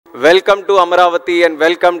Welcome to Amaravati and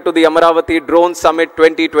welcome to the Amaravati Drone Summit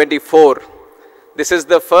 2024. This is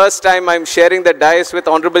the first time I'm sharing the dais with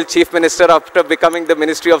Honorable Chief Minister after becoming the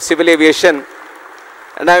Ministry of Civil Aviation.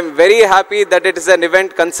 And I'm very happy that it is an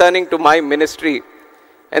event concerning to my ministry.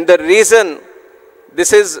 And the reason,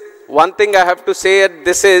 this is one thing I have to say,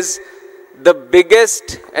 this is the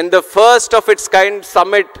biggest and the first of its kind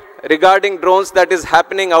summit regarding drones that is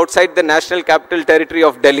happening outside the National Capital Territory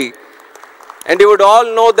of Delhi. And you would all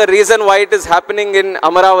know the reason why it is happening in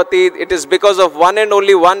Amaravati. It is because of one and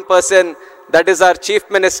only one person, that is our Chief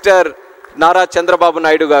Minister, Nara Chandrababu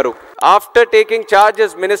Naidu garu. After taking charge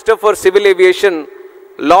as Minister for Civil Aviation,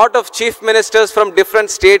 lot of Chief Ministers from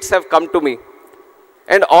different states have come to me.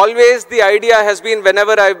 And always the idea has been,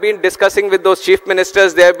 whenever I've been discussing with those Chief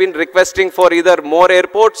Ministers, they have been requesting for either more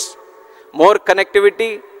airports, more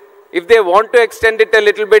connectivity. If they want to extend it a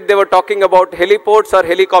little bit, they were talking about heliports or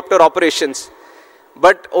helicopter operations.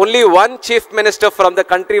 But only one Chief Minister from the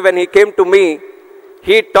country, when he came to me,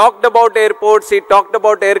 he talked about airports, he talked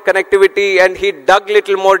about air connectivity, and he dug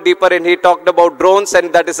little more deeper and he talked about drones,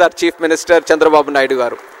 and that is our Chief Minister, Chandrababu Naidu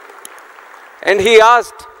garu. And he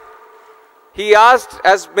asked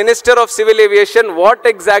as Minister of Civil Aviation, what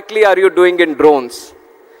exactly are you doing in drones?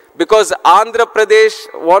 Because Andhra Pradesh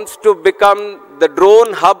wants to become the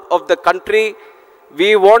drone hub of the country.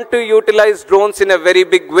 We want to utilize drones in a very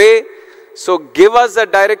big way. So give us a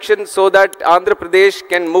direction so that Andhra Pradesh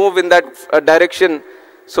can move in that direction.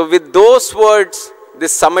 So with those words,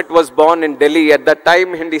 this summit was born in Delhi. At that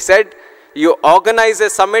time, Hindi said, you organize a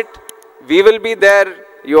summit, we will be there.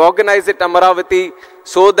 You organize it Amaravati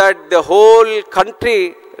so that the whole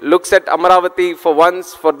country looks at Amaravati for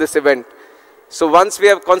once for this event. So once we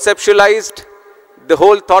have conceptualized, the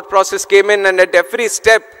whole thought process came in, and at every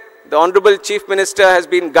step, the Honorable Chief Minister has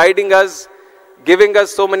been guiding us, giving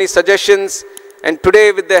us so many suggestions. And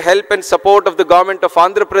today, with the help and support of the government of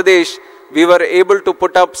Andhra Pradesh, we were able to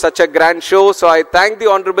put up such a grand show. So I thank the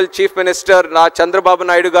Honorable Chief Minister, Chandrababu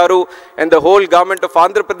Naidu garu, and the whole government of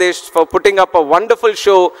Andhra Pradesh for putting up a wonderful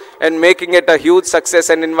show and making it a huge success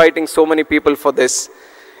and inviting so many people for this.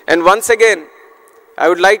 And once again, I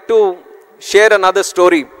would like to share another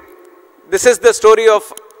story. This is the story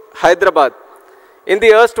of Hyderabad. In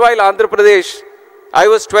the erstwhile Andhra Pradesh, I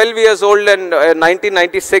was 12 years old in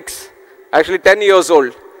 1996, actually 10 years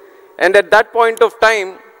old. And at that point of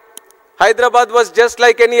time, Hyderabad was just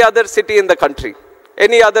like any other city in the country,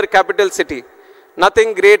 any other capital city.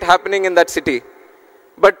 Nothing great happening in that city.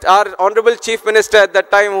 But our Honorable Chief Minister at that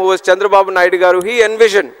time, who was Chandrababu Naidu garu, he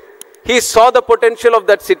envisioned, he saw the potential of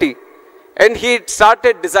that city. And he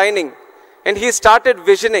started designing, and he started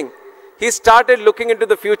visioning. He started looking into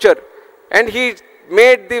the future, and he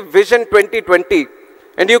made the Vision 2020.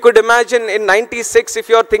 And you could imagine in 96, if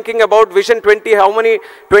you are thinking about Vision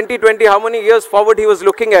 2020, how many years forward he was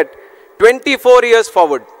looking at? 24 years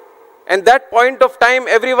forward. And that point of time,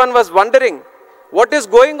 everyone was wondering, what is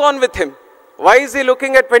going on with him? Why is he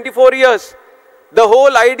looking at 24 years? The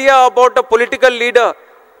whole idea about a political leader,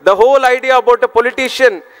 the whole idea about a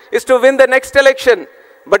politician is to win the next election.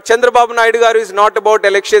 But Chandrababu Naidu garu is not about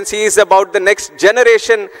elections, he is about the next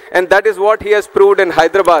generation, and that is what he has proved in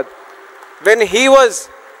Hyderabad. When he was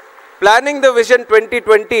planning the Vision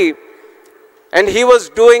 2020, and he was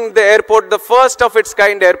doing the airport, the first of its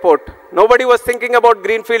kind airport. Nobody was thinking about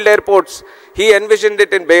greenfield airports. He envisioned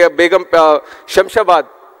it in Shamshabad.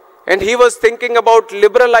 And he was thinking about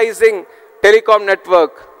liberalizing telecom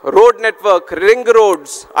network, road network, ring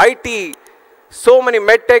roads, IT, so many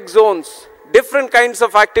medtech zones, different kinds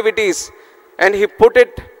of activities. And he put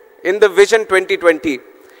it in the Vision 2020.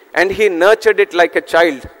 And he nurtured it like a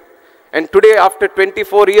child. And today, after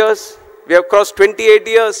 24 years, we have crossed 28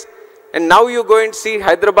 years. And now you go and see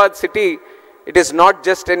Hyderabad city. It is not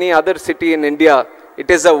just any other city in India.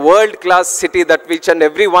 It is a world-class city that each and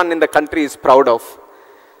everyone in the country is proud of.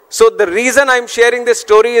 So the reason I'm sharing this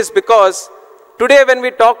story is because today when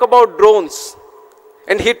we talk about drones,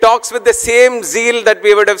 and he talks with the same zeal that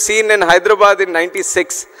we would have seen in Hyderabad in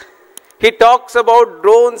 96, he talks about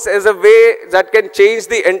drones as a way that can change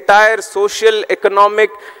the entire social, economic,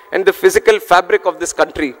 and the physical fabric of this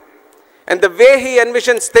country. And the way he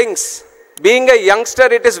envisions things, being a youngster,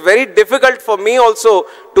 it is very difficult for me also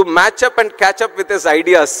to match up and catch up with his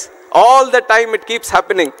ideas. All the time it keeps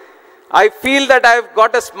happening. I feel that I've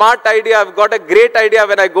got a smart idea, I've got a great idea.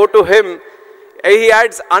 When I go to him, he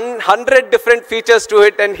adds 100 different features to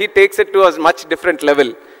it and he takes it to a much different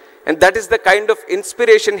level. And that is the kind of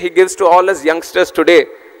inspiration he gives to all us youngsters today.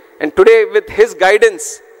 And today, with his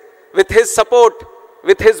guidance, with his support,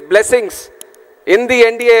 with his blessings, in the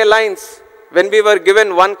NDA alliance, when we were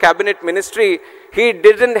given one cabinet ministry, he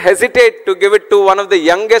didn't hesitate to give it to one of the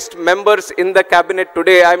youngest members in the cabinet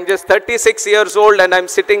today. I'm just 36 years old and I'm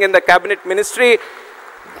sitting in the cabinet ministry.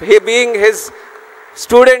 He being his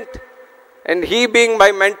student and he being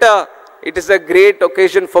my mentor, it is a great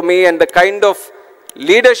occasion for me, and the kind of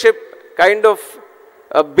leadership, kind of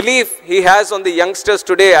belief he has on the youngsters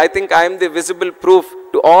today, I think I am the visible proof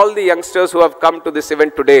to all the youngsters who have come to this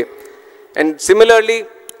event today. And similarly,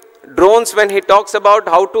 drones, when he talks about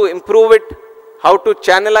how to improve it, how to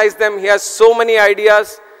channelize them, he has so many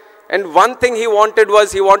ideas. And one thing he wanted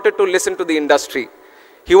was, he wanted to listen to the industry.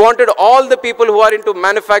 He wanted all the people who are into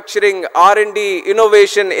manufacturing, R&D,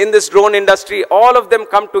 innovation in this drone industry, all of them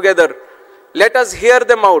come together. Let us hear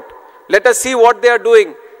them out. Let us see what they are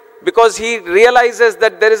doing. Because he realizes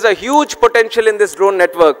that there is a huge potential in this drone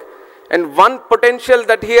network. And one potential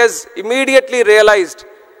that he has immediately realized,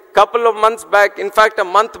 couple of months back, in fact a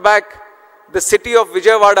month back, the city of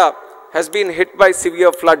Vijayawada has been hit by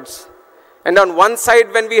severe floods. And on one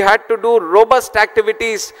side, when we had to do robust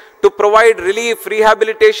activities to provide relief,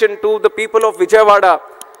 rehabilitation to the people of Vijayawada,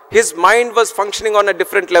 his mind was functioning on a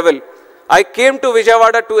different level. I came to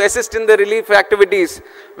Vijayawada to assist in the relief activities.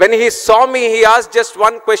 When he saw me, he asked just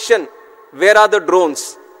one question: where are the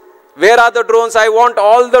drones? Where are the drones? I want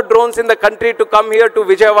all the drones in the country to come here to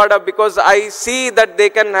Vijayawada, because I see that they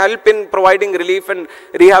can help in providing relief and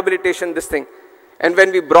rehabilitation, this thing. And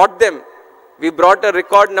when we brought them, we brought a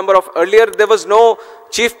record number of, earlier there was no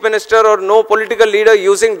chief minister or no political leader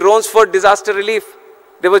using drones for disaster relief.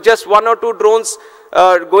 There was just one or two drones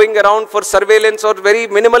going around for surveillance or very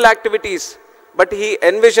minimal activities. But he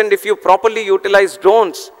envisioned, if you properly utilize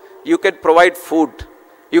drones, you can provide food,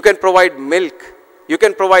 you can provide milk, you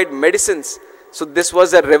can provide medicines. So this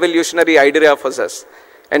was a revolutionary idea for us.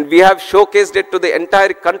 And we have showcased it to the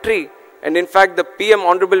entire country. And in fact, the PM,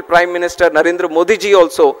 Honorable Prime Minister Narendra Modi ji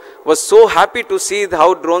also was so happy to see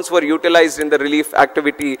how drones were utilized in the relief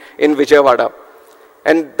activity in Vijayawada.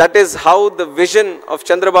 And that is how the vision of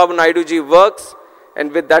Chandrababu Naidu ji works.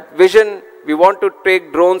 And with that vision, we want to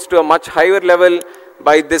take drones to a much higher level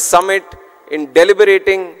by this summit, in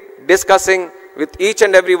deliberating, discussing with each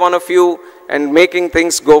and every one of you and making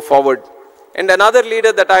things go forward. And another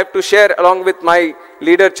leader that I have to share along with my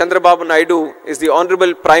leader Chandrababu Naidu is the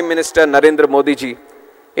Honorable Prime Minister Narendra Modi ji.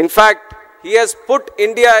 In fact, he has put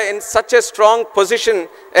India in such a strong position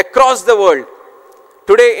across the world.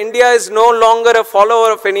 Today, India is no longer a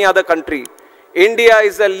follower of any other country. India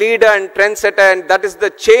is a leader and trendsetter, and that is the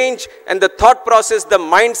change and the thought process, the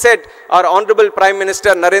mindset our Honorable Prime Minister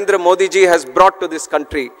Narendra Modi ji has brought to this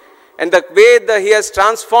country. And the way that he has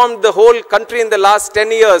transformed the whole country in the last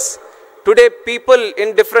 10 years, today people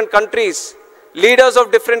in different countries, leaders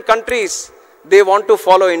of different countries, they want to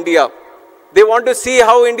follow India. They want to see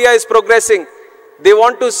how India is progressing. They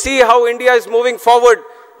want to see how India is moving forward.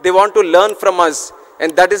 They want to learn from us.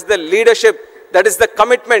 And that is the leadership, that is the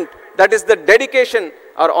commitment, that is the dedication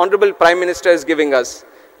our Honorable Prime Minister is giving us.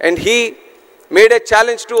 And he made a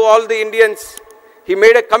challenge to all the Indians. He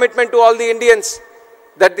made a commitment to all the Indians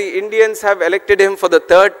that the Indians have elected him for the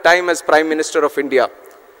third time as Prime Minister of India.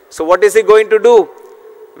 So what is he going to do?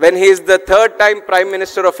 When he is the third time Prime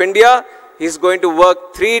Minister of India, he is going to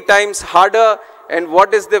work 3 times harder. And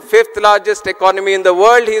what is the 5th largest economy in the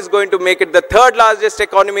world? He is going to make it the 3rd largest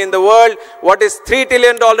economy in the world. What is $3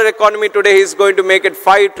 trillion economy today? He is going to make it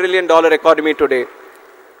 $5 trillion economy today.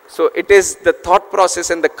 So it is the thought process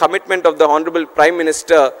and the commitment of the Honorable Prime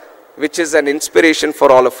Minister which is an inspiration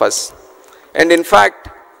for all of us. And in fact,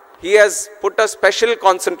 he has put a special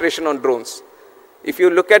concentration on drones. If you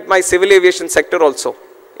look at my civil aviation sector also,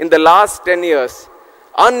 in the last 10 years,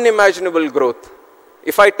 unimaginable growth.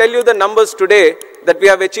 If I tell you the numbers today that we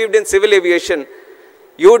have achieved in civil aviation,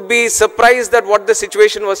 you would be surprised at what the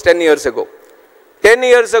situation was 10 years ago. 10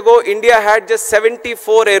 years ago, India had just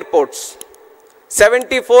 74 airports.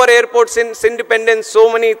 74 airports in independence,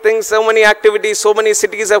 so many things, so many activities, so many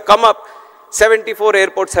cities have come up. 74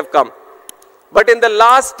 airports have come. But in the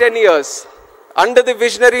last 10 years, under the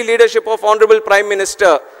visionary leadership of Honorable Prime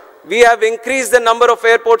Minister, we have increased the number of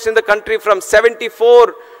airports in the country from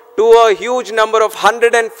 74 to a huge number of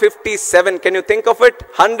 157. Can you think of it?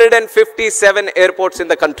 157 airports in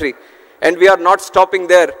the country. And we are not stopping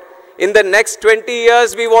there. In the next 20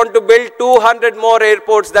 years, we want to build 200 more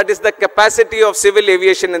airports. That is the capacity of civil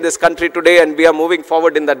aviation in this country today, and we are moving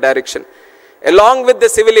forward in that direction. Along with the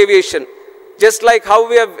civil aviation, just like how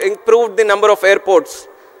we have improved the number of airports,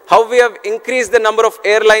 how we have increased the number of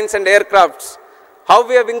airlines and aircrafts, how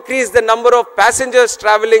we have increased the number of passengers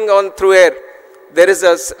traveling on through air, there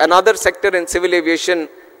is another sector in civil aviation,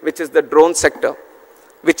 which is the drone sector,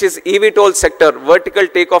 which is eVTOL sector, vertical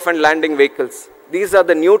takeoff and landing vehicles. These are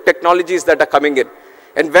the new technologies that are coming in.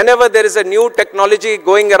 And whenever there is a new technology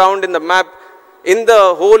going around in the map, in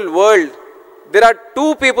the whole world, there are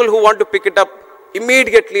two people who want to pick it up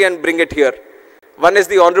immediately and bring it here. One is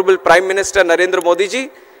the Honorable Prime Minister Narendra Modi ji,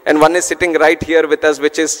 and one is sitting right here with us,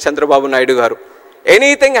 which is Chandrababu Naidu garu.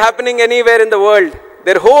 Anything happening anywhere in the world,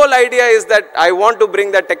 their whole idea is that I want to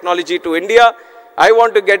bring that technology to India, I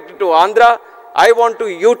want to get it to Andhra, I want to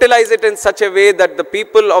utilize it in such a way that the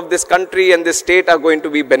people of this country and this state are going to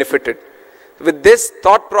be benefited. With this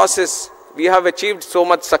thought process, we have achieved so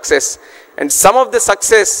much success. And some of the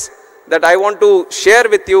success that I want to share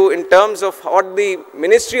with you in terms of what the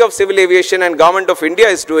Ministry of Civil Aviation and Government of India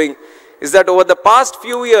is doing is that over the past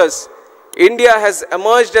few years, India has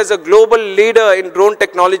emerged as a global leader in drone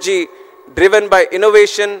technology driven by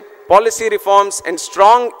innovation, policy reforms and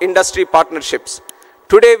strong industry partnerships.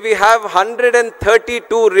 Today we have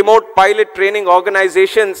 132 remote pilot training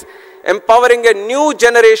organizations empowering a new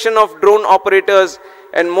generation of drone operators,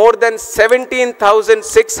 and more than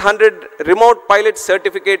 17,600 remote pilot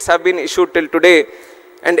certificates have been issued till today,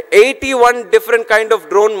 and 81 different kind of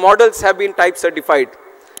drone models have been type certified.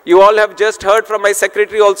 You all have just heard from my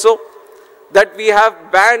secretary also that we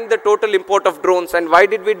have banned the total import of drones. And why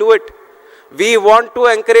did we do it? We want to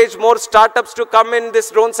encourage more startups to come in this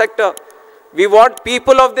drone sector. We want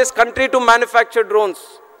people of this country to manufacture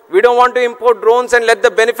drones. We don't want to import drones and let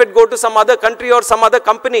the benefit go to some other country or some other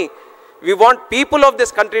company. We want people of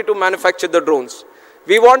this country to manufacture the drones.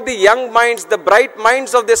 We want the young minds, the bright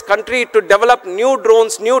minds of this country to develop new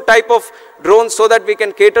drones, new type of drones so that we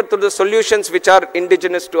can cater to the solutions which are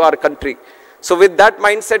indigenous to our country. So with that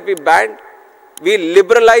mindset we banned. We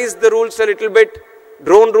liberalized the rules a little bit.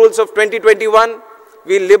 Drone rules of 2021,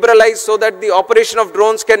 we liberalized so that the operation of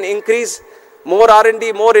drones can increase. More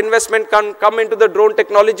R&D, more investment can come into the drone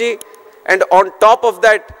technology. And on top of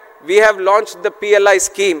that, we have launched the PLI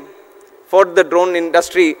scheme for the drone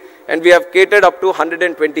industry, and we have catered up to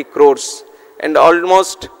 120 crores. And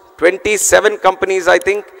almost 27 companies, I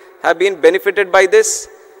think, have been benefited by this.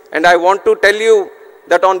 And I want to tell you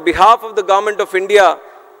that on behalf of the Government of India,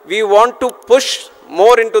 we want to push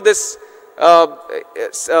more into this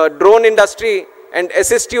drone industry and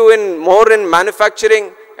assist you in more in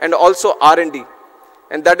manufacturing and also R&D.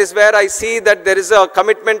 And that is where I see that there is a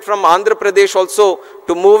commitment from Andhra Pradesh also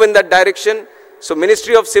to move in that direction. So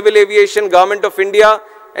Ministry of Civil Aviation, Government of India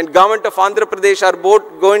and Government of Andhra Pradesh are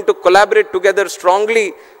both going to collaborate together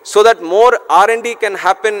strongly so that more R&D can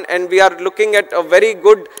happen, and we are looking at a very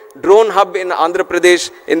good drone hub in Andhra Pradesh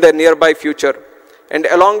in the nearby future. And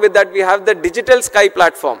along with that, we have the Digital Sky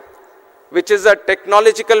platform, which is a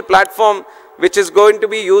technological platform which is going to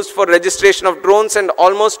be used for registration of drones, and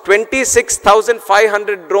almost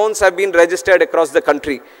 26,500 drones have been registered across the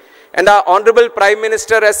country. And our Honorable Prime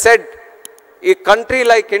Minister has said a country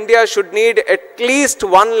like India should need at least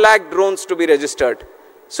 1 lakh drones to be registered.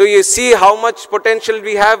 So you see how much potential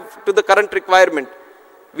we have to the current requirement.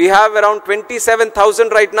 We have around 27,000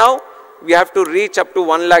 right now. We have to reach up to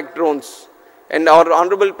 1 lakh drones. And our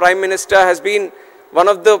Honorable Prime Minister has been one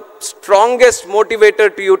of the strongest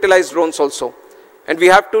motivator to utilize drones also. And we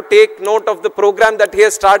have to take note of the program that he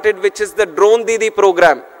has started, which is the Drone Didi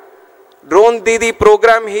program. Drone Didi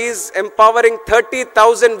program, he is empowering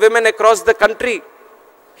 30,000 women across the country.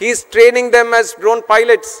 He is training them as drone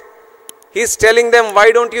pilots. He is telling them,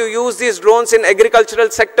 why don't you use these drones in agricultural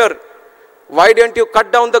sector? Why don't you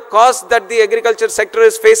cut down the cost that the agriculture sector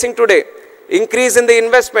is facing today? Increase in the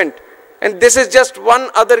investment. And this is just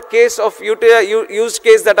one other case of use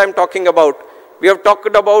case that I'm talking about. We have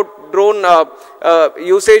talked about drone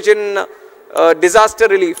usage in disaster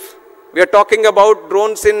relief. We are talking about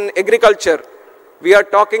drones in agriculture. We are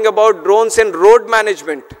talking about drones in road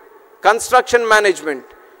management, construction management,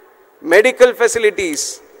 medical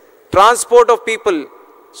facilities, transport of people.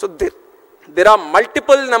 So there are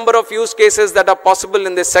multiple number of use cases that are possible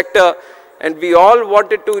in this sector. And we all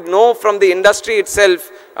wanted to know from the industry itself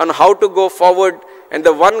on how to go forward. And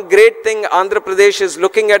the one great thing Andhra Pradesh is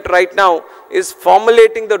looking at right now is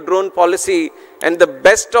formulating the drone policy. And the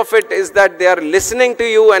best of it is that they are listening to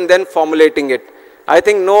you and then formulating it. I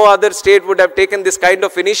think no other state would have taken this kind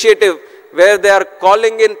of initiative where they are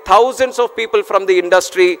calling in thousands of people from the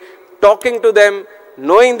industry, talking to them,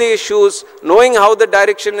 knowing the issues, knowing how the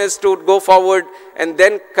direction is to go forward, and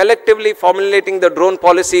then collectively formulating the drone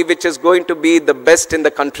policy which is going to be the best in the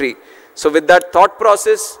country. So with that thought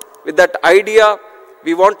process, with that idea,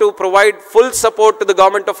 We want to provide full support to the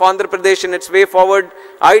government of Andhra Pradesh in its way forward.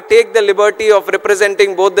 I take the liberty of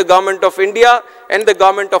representing both the government of India and the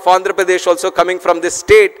government of Andhra Pradesh also coming from this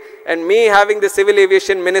state. And me having the Civil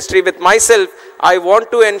Aviation Ministry with myself, I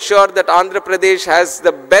want to ensure that Andhra Pradesh has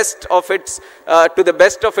the best of its, to the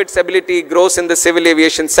best of its ability, grows in the civil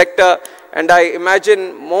aviation sector. And I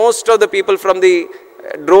imagine most of the people from the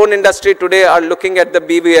drone industry today are looking at the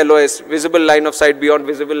BVLOS, visible line of sight, beyond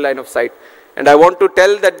visible line of sight. And I want to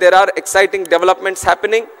tell that there are exciting developments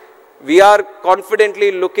happening. We are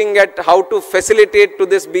confidently looking at how to facilitate to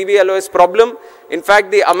this BVLOS problem. In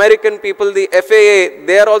fact, the American people, the FAA,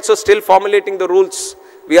 they are also still formulating the rules.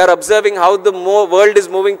 We are observing how the world is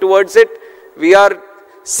moving towards it. We are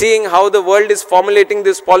seeing how the world is formulating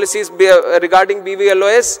these policies regarding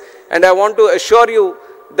BVLOS. And I want to assure you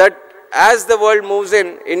that as the world moves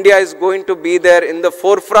in, India is going to be there in the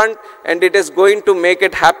forefront, and it is going to make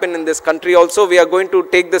it happen in this country also. We are going to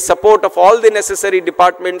take the support of all the necessary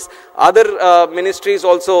departments, other ministries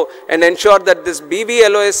also, and ensure that this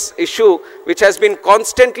BVLOS issue, which has been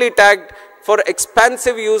constantly tagged for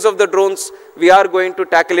expansive use of the drones, we are going to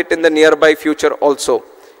tackle it in the nearby future also.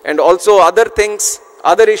 And also other things,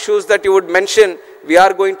 other issues that you would mention, we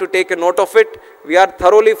are going to take a note of it. We are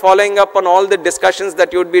thoroughly following up on all the discussions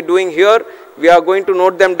that you would be doing here. We are going to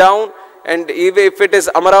note them down, and even if it is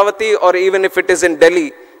Amaravati or even if it is in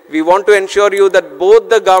Delhi, we want to ensure you that both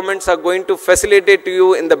the governments are going to facilitate to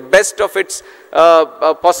you in the best of its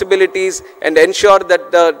possibilities, and ensure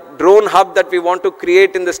that the drone hub that we want to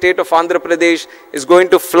create in the state of Andhra Pradesh is going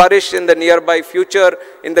to flourish in the nearby future,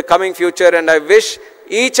 in the coming future. And I wish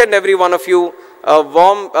each and every one of you a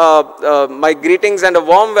warm, my greetings and a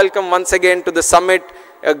warm welcome once again to the summit.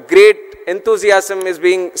 A great enthusiasm is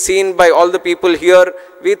being seen by all the people here.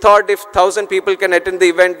 We thought if 1,000 people can attend the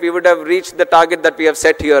event, we would have reached the target that we have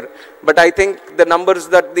set here. But I think the numbers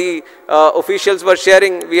that the officials were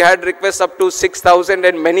sharing, we had requests up to 6,000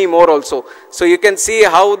 and many more also. So you can see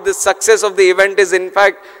how the success of the event is in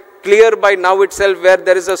fact clear by now itself, where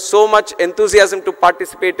there is so much enthusiasm to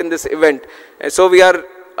participate in this event. And so we are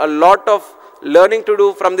a lot of learning to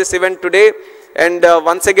do from this event today. And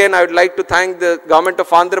once again, I would like to thank the government of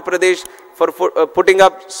Andhra Pradesh for putting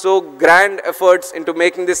up so grand efforts into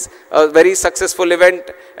making this a very successful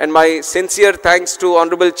event. And my sincere thanks to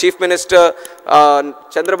Honorable Chief Minister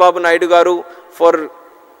Chandrababu Naidu garu for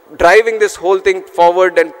driving this whole thing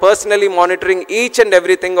forward and personally monitoring each and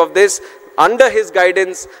everything of this. Under his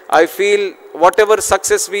guidance, I feel whatever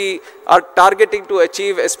success we are targeting to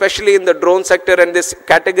achieve, especially in the drone sector and this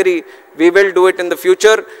category, we will do it in the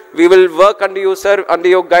future. We will work under you, sir, under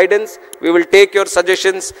your guidance. We will take your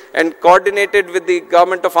suggestions, and coordinated with the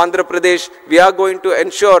government of Andhra Pradesh, we are going to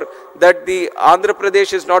ensure that the Andhra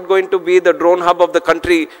Pradesh is not going to be the drone hub of the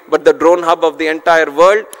country, but the drone hub of the entire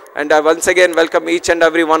world. And I once again welcome each and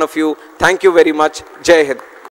every one of you. Thank you very much. Jai Hind.